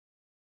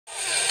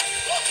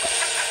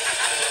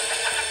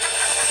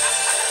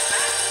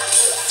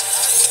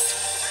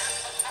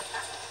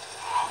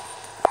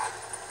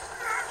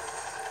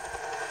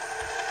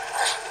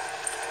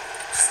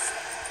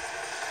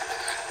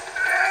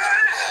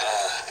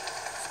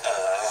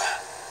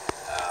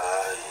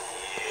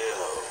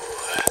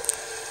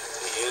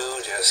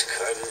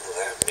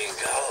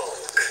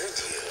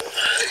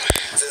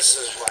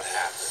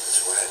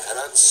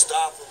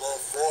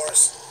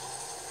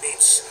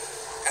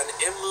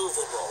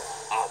immovable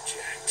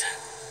object.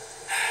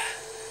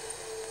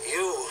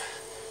 You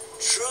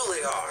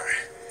truly are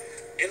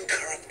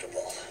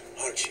incorruptible,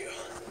 aren't you?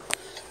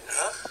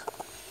 Huh?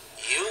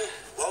 You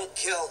won't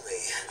kill me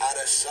out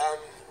of some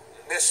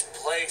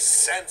misplaced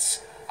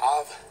sense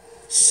of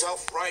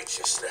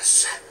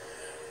self-righteousness.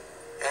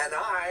 And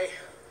I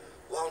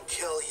won't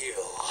kill you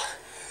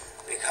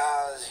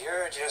because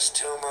you're just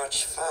too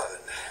much fun.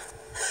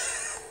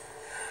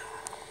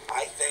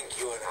 I think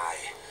you and I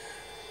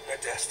are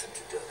destined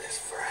to do this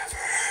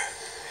forever.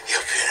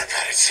 You'll be in a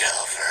better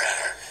jail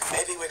forever.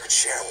 Maybe we could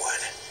share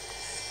one.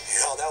 You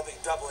know, they'll be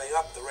doubling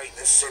up the rate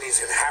this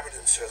city's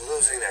inhabitants are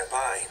losing their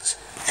minds.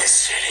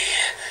 This city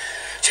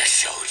just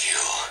showed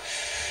you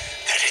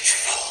that it's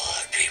full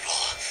of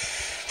people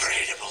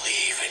ready to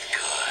believe in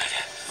good.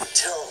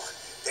 Until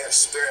their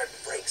spirit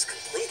breaks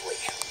completely.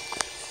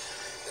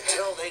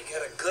 Until they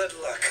get a good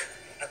look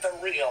at the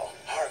real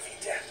Harvey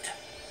Dent.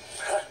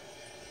 Huh?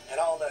 And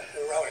all the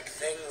heroic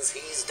things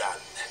he's done.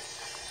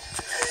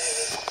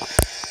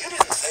 You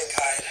didn't think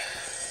I'd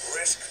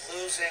risk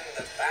losing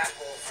the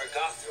battle for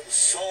Gotham's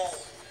soul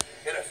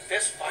in a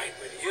fistfight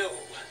with you.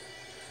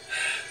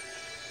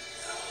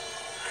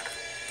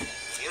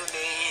 You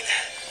need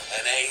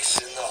an ace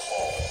in the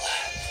hole.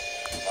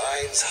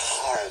 Mine's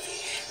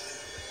Harvey.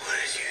 What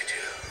did you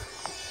do?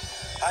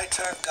 I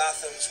took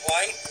Gotham's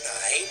White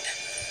Knight,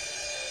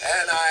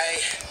 and I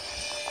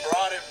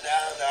brought him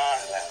down to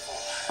our level.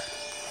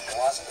 It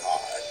wasn't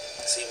hard.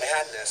 See,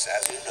 madness,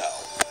 as you know,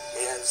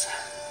 is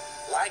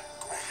like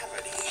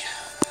gravity.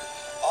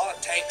 All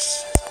it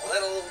takes is a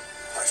little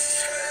push.